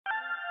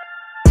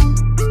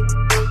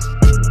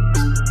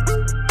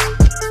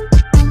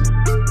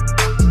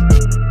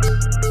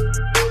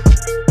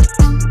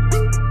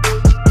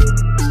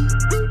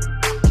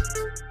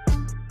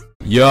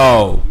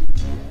Yo,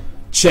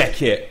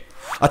 check it.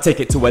 I take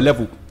it to a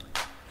level.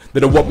 They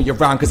don't want me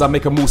around cause I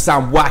make them all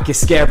sound whack. It's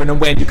scaring and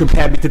when you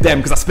compare me to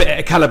them, cause I spit at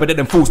a caliber that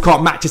them fools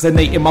can't match. It's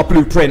innate in my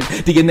blueprint,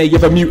 DNA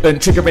of a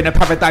mutant, triggering a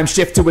paradigm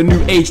shift to a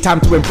new age.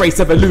 Time to embrace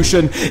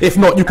evolution. If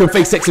not, you can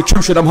face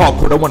execution. I'm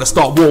hardcore, don't wanna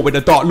start war with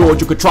a dark lord.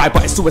 You could try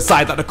but it's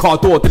suicide like the car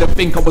door. Didn't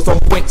think I was on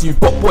point so you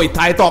got boy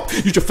tied up.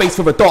 Use your face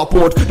for a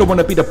dartboard. Don't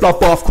wanna be the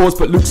bloodbath cause,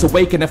 but Luke's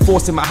awake and they're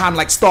forcing my hand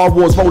like Star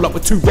Wars. Roll up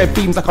with two red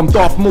beams like I'm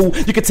Darth Maul.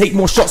 You can take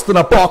more shots than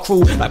a bar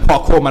crawl. Like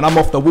parkour man, I'm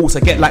off the wall. So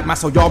get like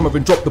Masoyama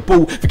and drop the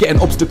ball. Forget an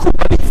obstacle,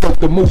 I broke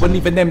the move and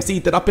even MC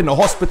that up in the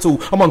hospital.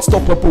 I'm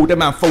unstoppable, the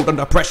man fold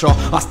under pressure.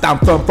 I stand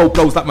firm, throw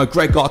blows like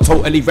McGregor.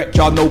 Totally wreck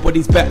y'all,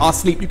 nobody's better.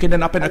 Sleep, you can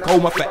end up in a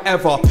coma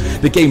forever.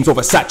 The game's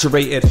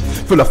oversaturated,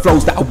 full of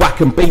flows that are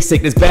whack and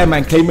basic. There's bear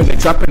man claiming they're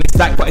trapping it's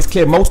stack, but it's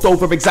clear most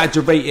over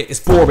exaggerated. It's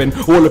boring,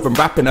 all of them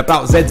rapping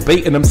about Zeds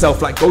baiting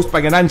himself like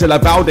Ghostbang and Angela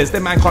Valdez. The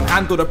man can't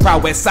handle the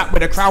proud, we're sat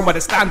with a crown while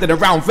they're standing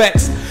around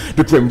Vex.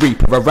 The Grim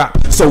Reaper of rap,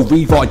 Soul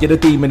Reaver, yeah the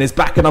demon is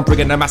back and I'm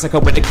bringing the massacre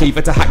with the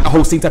cleaver to hack the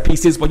whole scene to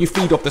pieces while you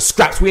feed off the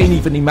scraps. We ain't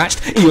evenly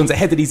matched, eons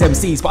ahead of these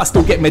MCs, but I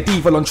still get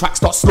medieval on track,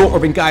 start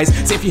slaughtering guys.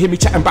 So if you hear me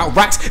chatting about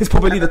racks, it's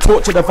probably the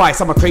torture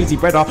device. I'm a crazy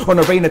brother on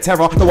a reign of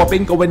terror. No, I've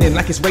been going in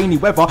like it's rainy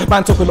weather.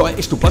 Man talk a lot of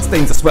ish to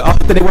bloodstains, I sweater.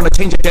 Then they wanna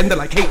change agenda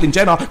like Caitlyn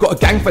Jenner. Got a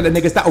gang full of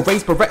niggas that'll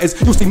raise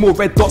Berettas. You'll see more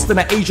red dots than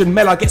an Asian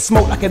Mela. Get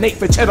smoked like an 8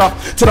 for cheddar.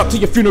 Turn up to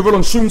your funeral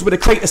on shrooms with a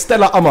crate of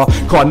Stella. I'm a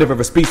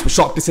carnivorous beast with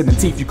sharp in the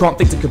teeth. You can't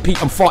think to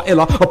compete, I'm far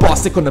iller. A bar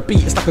sick on the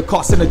beat, it's like a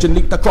carcinogen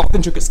leak. The craft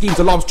intricate schemes,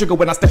 alarms trigger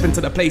when I step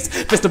into the place.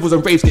 Festivals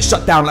and raves get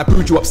shut down like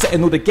Buju,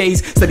 upsetting all the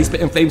gays. Steady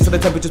spitting flames, so the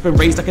temperature's been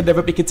raised. I can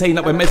never be contained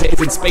like when measure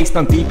is in space.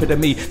 None deeper than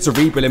me,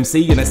 cerebral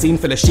MC in a scene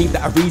full of sheep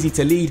that are easy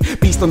to lead.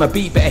 Beast on a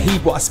beat, better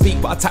heed what I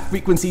speak, but I tap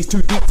frequencies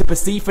too deep to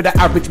perceive for the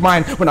average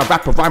mind. When I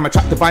rap a rhyme, I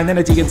trap divine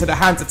energy into the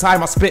hands of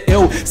time. I spit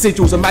ill,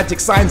 sigils and magic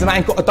signs, and I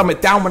ain't gotta dumb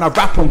it down when I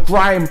rap on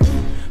grime.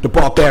 The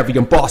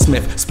barbarian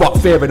barsmith, spark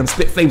fear in them,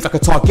 spit flames like a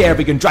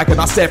Targaryen dragon.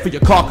 I stare through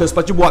your carcass,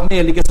 but you aren't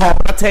nearly as hard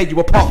when I tear you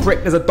apart,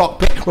 prick. There's a dark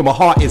pit where my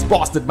heart is,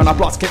 bastard. Man, I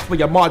blast clips where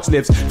your Marge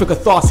lives for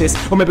catharsis,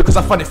 or maybe because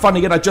I find it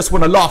funny and I just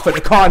wanna laugh at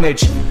the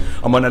carnage.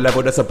 I'm on a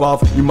level that's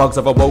above, you mugs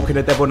have awoken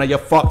the devil, now you're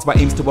fucked. My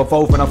aim's to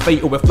evolve and I'm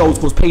fatal with flows,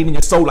 cause pain in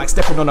your soul like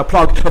stepping on a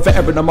plug. A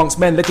veteran amongst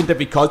men,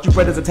 legendary cause you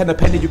brothers a 10 a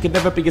penny. You can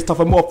never be as tough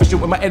and more efficient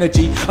with my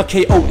energy. I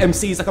KO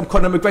MCs like I'm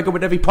Conor McGregor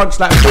with every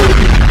punch like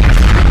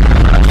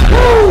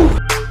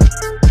Woo!